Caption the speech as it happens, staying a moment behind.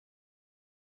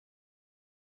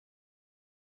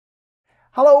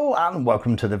Hello and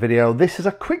welcome to the video. This is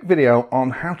a quick video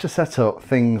on how to set up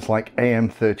things like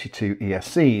AM32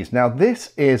 ESCs. Now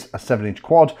this is a 7-inch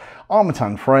quad,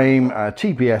 Armatan frame,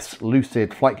 TPS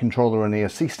Lucid flight controller and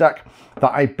ESC stack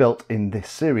that I built in this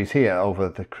series here over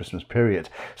the Christmas period.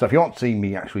 So if you want to see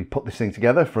me actually put this thing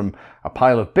together from a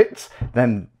pile of bits,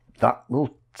 then that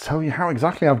will tell you how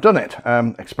exactly I've done it.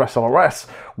 Express LRS,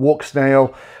 walk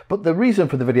snail. But the reason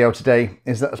for the video today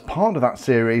is that as part of that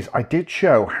series, I did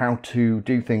show how to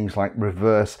do things like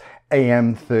reverse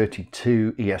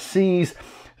AM32 ESCs.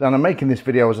 And I'm making this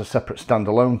video as a separate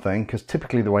standalone thing because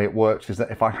typically the way it works is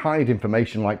that if I hide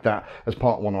information like that as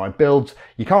part of one of my builds,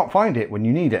 you can't find it when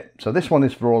you need it. So this one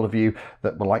is for all of you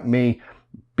that were like me,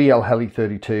 BL Heli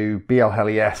 32, BL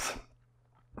Heli S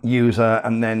user,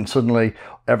 and then suddenly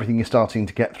everything you're starting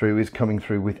to get through is coming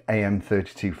through with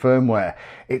AM32 firmware.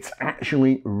 It's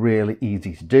actually really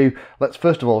easy to do. Let's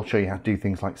first of all show you how to do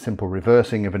things like simple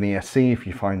reversing of an ESC if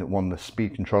you find that one of the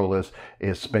speed controllers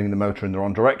is spinning the motor in the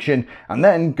wrong direction, and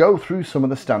then go through some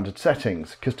of the standard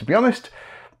settings, because to be honest,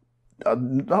 a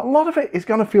lot of it is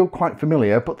going to feel quite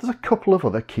familiar, but there's a couple of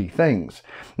other key things.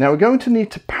 Now we're going to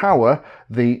need to power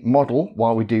the model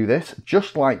while we do this,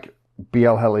 just like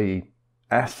BL Heli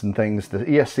S and things. The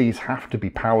ESCs have to be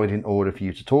powered in order for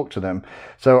you to talk to them.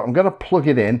 So I'm going to plug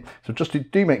it in. So just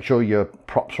do make sure your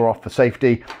props are off for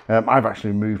safety. I've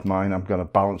actually removed mine. I'm going to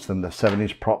balance them. They're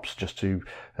 7-inch props just to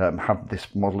have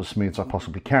this model as smooth as I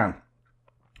possibly can.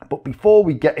 But before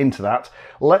we get into that,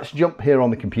 let's jump here on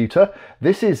the computer.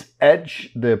 This is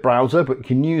Edge, the browser, but you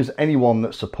can use any one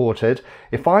that's supported.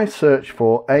 If I search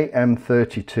for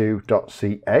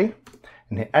am32.ca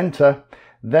and hit enter,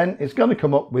 then it's going to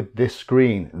come up with this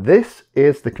screen. This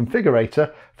is the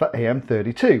configurator for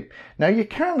AM32. Now you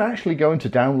can actually go into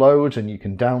downloads and you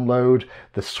can download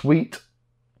the suite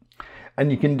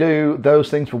and you can do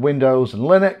those things for Windows and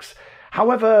Linux.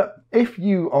 However, if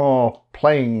you are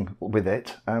playing with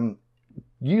it,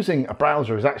 using a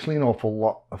browser is actually an awful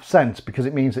lot of sense because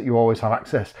it means that you always have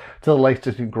access to the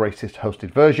latest and greatest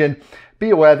hosted version. Be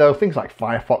aware though, things like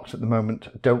Firefox at the moment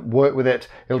don't work with it.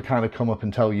 It'll kind of come up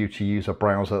and tell you to use a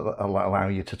browser that will allow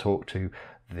you to talk to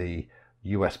the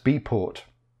USB port.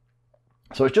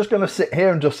 So it's just going to sit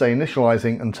here and just say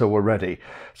initializing until we're ready.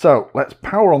 So let's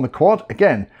power on the quad.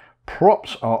 Again,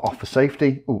 props are off for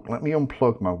safety. Ooh, let me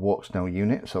unplug my walk snail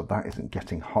unit so that isn't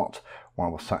getting hot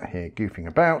while we're sat here goofing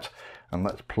about. And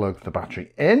let's plug the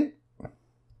battery in.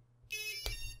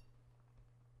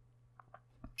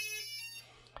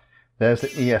 There's the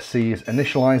ESCs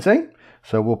initializing.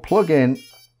 So we'll plug in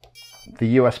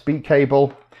the USB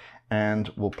cable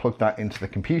and we'll plug that into the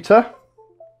computer.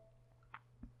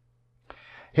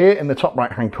 Here in the top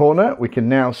right hand corner, we can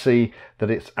now see that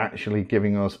it's actually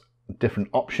giving us different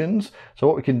options. So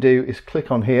what we can do is click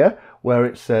on here where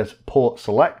it says port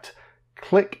select.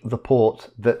 Click the port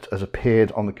that has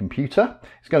appeared on the computer.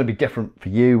 It's going to be different for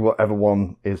you, whatever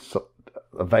one is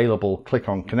available. Click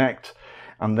on connect,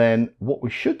 and then what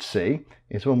we should see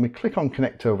is when we click on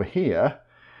connect over here,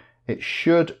 it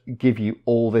should give you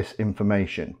all this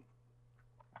information.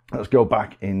 Let's go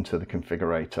back into the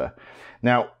configurator.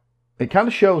 Now it kind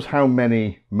of shows how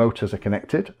many motors are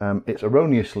connected. It's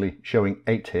erroneously showing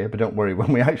 8 here, but don't worry,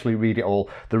 when we actually read it all,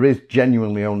 there is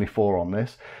genuinely only 4 on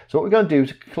this. So what we're going to do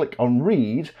is click on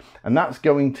read, and that's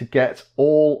going to get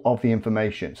all of the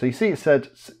information. So you see it said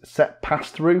set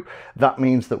pass-through. That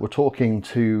means that we're talking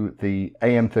to the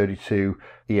AM32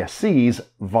 ESCs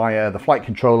via the flight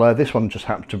controller. This one just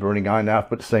happens to be running iNav,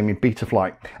 but the same in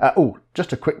Betaflight. Oh,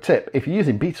 just a quick tip. If you're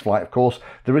using Betaflight, of course,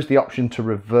 there is the option to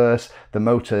reverse the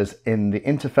motors in the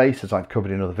interface, as I've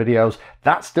covered in other videos.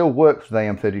 That still works with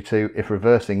AM32 if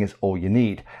reversing is all you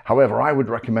need. However, I would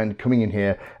recommend coming in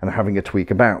here and having a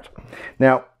tweak about.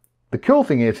 Now, the cool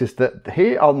thing is that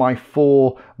here are my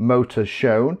 4 motors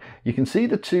shown. You can see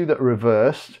the 2 that are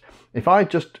reversed. If I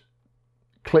just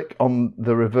click on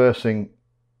the reversing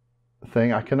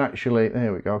thing, I can actually,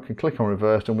 there we go, I can click on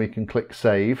reverse and we can click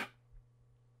save.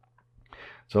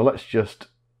 So let's just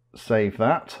save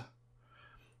that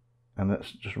and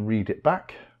let's just read it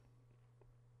back.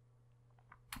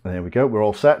 There we go, we're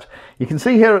all set. You can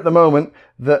see here at the moment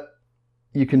that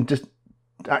you can just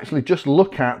actually just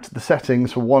look at the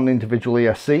settings for one individual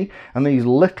ESC, and these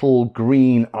little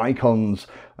green icons,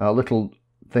 little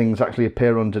things actually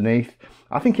appear underneath.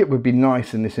 I think it would be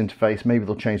nice in this interface, maybe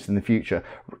they'll change it in the future.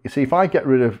 You see, if I get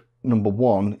rid of number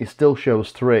 1, it still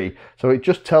shows 3. So it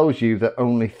just tells you that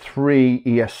only 3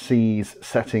 ESC's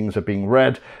settings are being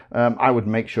read. I would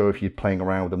make sure if you're playing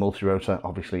around with a multi-rotor,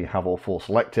 obviously you have all 4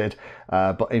 selected,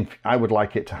 but I would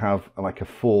like it to have like a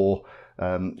 4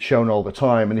 shown all the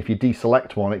time, and if you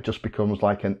deselect one it just becomes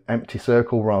like an empty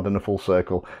circle rather than a full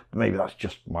circle. Maybe that's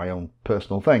just my own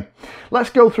personal thing. Let's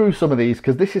go through some of these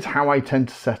because this is how I tend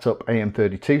to set up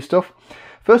AM32 stuff.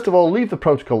 First of all, leave the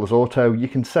protocol as auto. You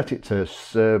can set it to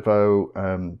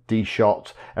servo,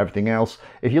 D-shot, everything else.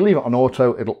 If you leave it on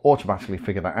auto, it'll automatically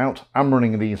figure that out. I'm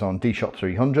running these on D-shot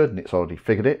 300 and it's already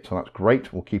figured it, so that's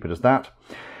great. We'll keep it as that.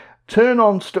 Turn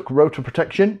on stuck rotor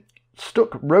protection.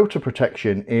 Stuck rotor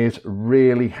protection is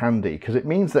really handy because it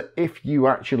means that if you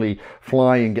actually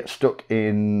fly and get stuck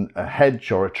in a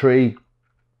hedge or a tree,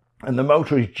 and the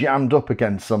motor is jammed up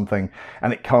against something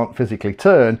and it can't physically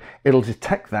turn, it'll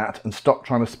detect that and stop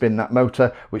trying to spin that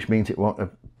motor, which means it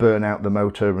won't burn out the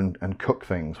motor and cook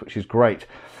things, which is great.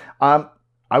 I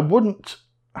wouldn't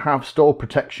have stall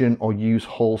protection or use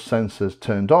Hall sensors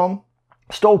turned on.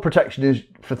 Stall protection is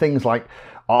for things like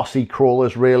RC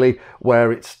crawlers, really,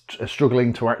 where it's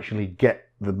struggling to actually get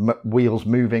the wheels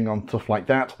moving on stuff like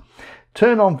that.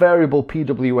 Turn on variable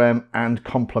PWM and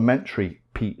complementary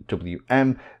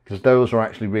PWM, because those are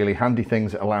actually really handy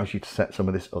things. It allows you to set some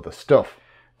of this other stuff.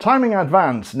 Timing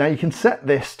advance. Now you can set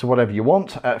this to whatever you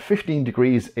want. 15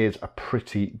 degrees is a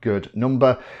pretty good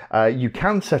number. You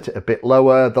can set it a bit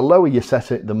lower. The lower you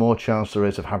set it, the more chance there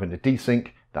is of having a desync.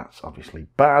 That's obviously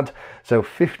bad. So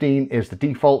 15 is the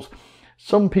default.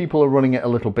 Some people are running it a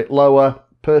little bit lower.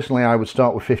 Personally, I would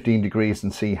start with 15 degrees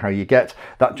and see how you get.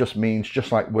 That just means,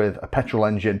 just like with a petrol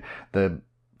engine, the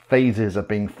phases are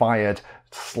being fired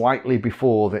slightly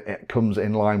before it comes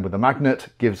in line with the magnet,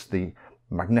 gives the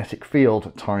magnetic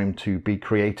field time to be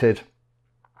created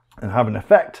and have an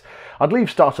effect. I'd leave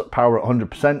startup power at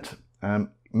 100%.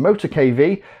 Motor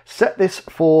kV, set this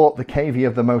for the kV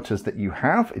of the motors that you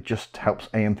have. It just helps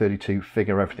AM32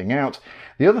 figure everything out.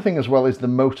 The other thing as well is the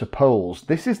motor poles.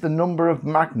 This is the number of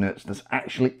magnets that's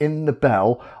actually in the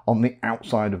bell on the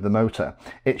outside of the motor.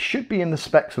 It should be in the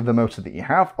specs of the motor that you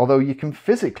have, although you can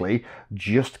physically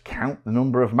just count the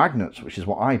number of magnets, which is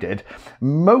what I did.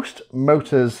 Most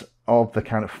motors of the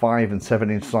kind of 5 and 7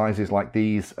 inch sizes like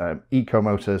these, eco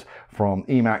motors from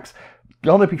Emax,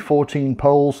 gonna be 14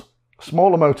 poles.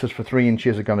 Smaller motors for 3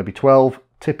 inches are going to be 12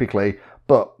 typically,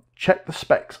 but check the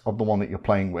specs of the one that you're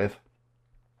playing with.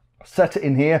 Set it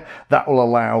in here. That will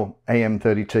allow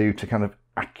AM32 to kind of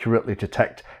accurately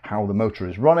detect how the motor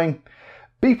is running.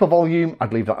 Beeper volume,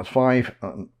 I'd leave that as 5.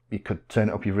 You could turn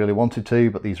it up if you really wanted to,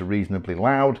 but these are reasonably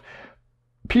loud.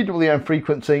 PWM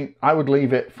frequency, I would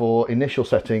leave it for initial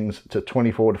settings to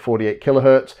 24 to 48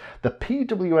 kilohertz. The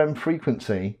PWM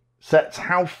frequency sets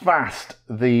how fast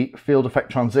the field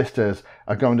effect transistors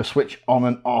are going to switch on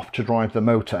and off to drive the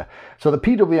motor. So the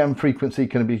PWM frequency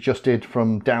can be adjusted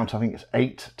from down to, I think it's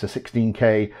 8 to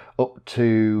 16K up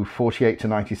to 48 to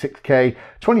 96K.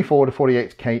 24 to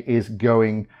 48K is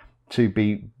going to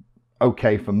be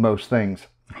okay for most things.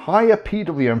 Higher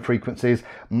PWM frequencies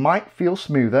might feel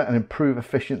smoother and improve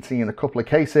efficiency in a couple of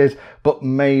cases, but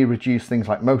may reduce things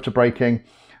like motor braking.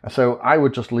 So I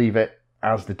would just leave it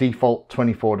as the default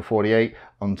 24 to 48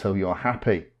 until you're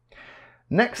happy.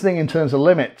 Next thing in terms of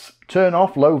limits, turn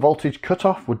off low voltage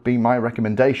cutoff would be my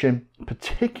recommendation,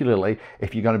 particularly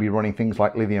if you're going to be running things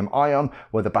like lithium ion,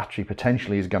 where the battery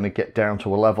potentially is going to get down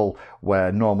to a level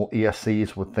where normal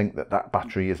ESCs would think that that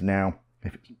battery is now,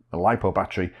 if it's a LiPo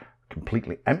battery,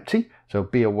 completely empty. So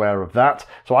be aware of that.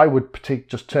 So I would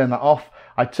just turn that off.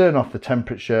 I turn off the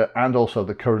temperature and also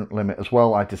the current limit as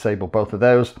well. I disable both of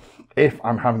those. If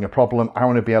I'm having a problem, I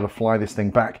want to be able to fly this thing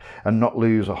back and not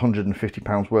lose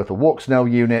 £150 worth of walk snell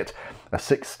unit, a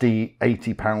 60,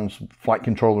 £80 flight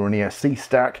controller and ESC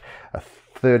stack, a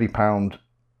 £30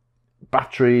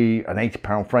 battery, an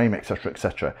 £80 frame, etc,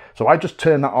 etc. So I just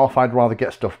turn that off. I'd rather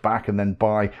get stuff back and then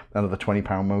buy another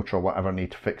 £20 motor or whatever I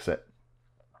need to fix it.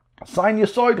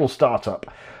 Sinusoidal startup.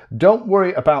 Don't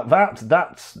worry about that.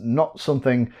 That's not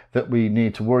something that we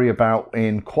need to worry about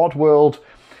in quad world.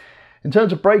 In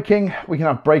terms of braking, we can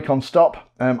have brake on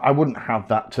stop. I wouldn't have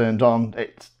that turned on.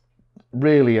 It's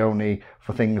really only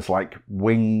for things like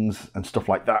wings and stuff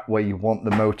like that, where you want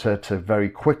the motor to very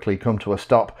quickly come to a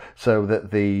stop so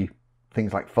that the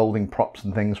things like folding props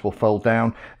and things will fold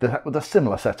down. With a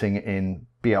similar setting in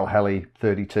BL Heli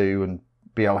 32 and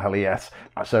BL Heli S.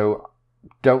 So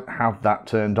don't have that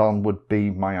turned on would be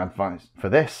my advice for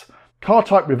this. Car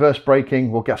type reverse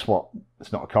braking, well guess what?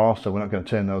 It's not a car, so we're not going to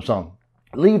turn those on.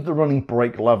 Leave the running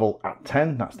brake level at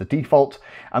 10, that's the default.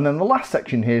 And then the last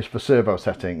section here is for servo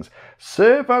settings.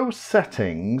 Servo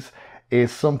settings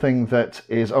is something that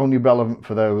is only relevant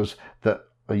for those that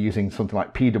are using something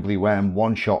like PWM,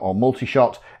 one shot or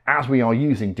multi-shot. As we are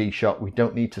using D-shot, we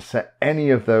don't need to set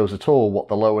any of those at all, what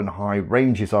the low and high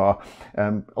ranges are.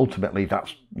 Ultimately,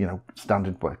 that's, you know,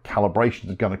 standard where calibrations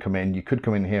are going to come in. You could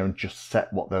come in here and just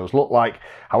set what those look like.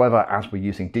 However, as we're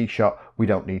using D-shot, we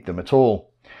don't need them at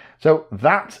all. So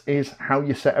that is how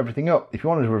you set everything up. If you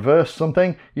wanted to reverse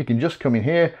something, you can just come in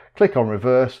here, click on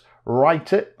reverse,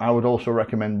 write it. I would also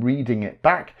recommend reading it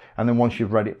back, and then once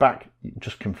you've read it back, you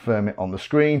just confirm it on the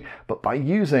screen. But by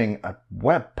using a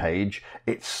web page,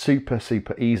 it's super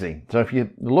easy. So if you're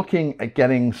looking at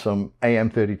getting some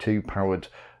AM32 powered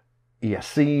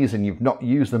ESCs and you've not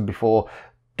used them before,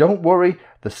 don't worry,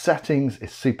 the settings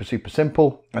is super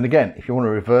simple. And again, if you want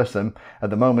to reverse them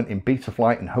at the moment in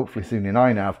Betaflight and hopefully soon in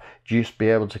iNav, just be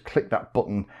able to click that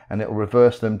button and it'll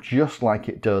reverse them just like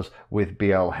it does with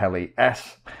BL Heli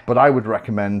S. But I would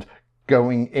recommend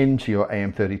going into your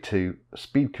AM32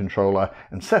 speed controller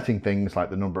and setting things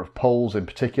like the number of poles in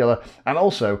particular, and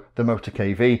also the motor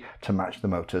KV to match the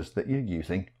motors that you're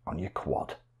using on your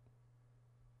quad.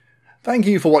 Thank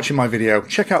you for watching my video.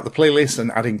 Check out the playlist,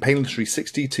 and adding Pedantry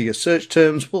 60 to your search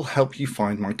terms will help you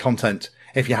find my content.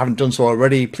 If you haven't done so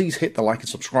already, please hit the like and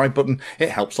subscribe button. It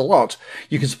helps a lot.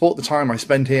 You can support the time I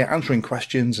spend here answering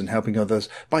questions and helping others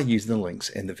by using the links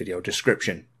in the video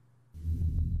description.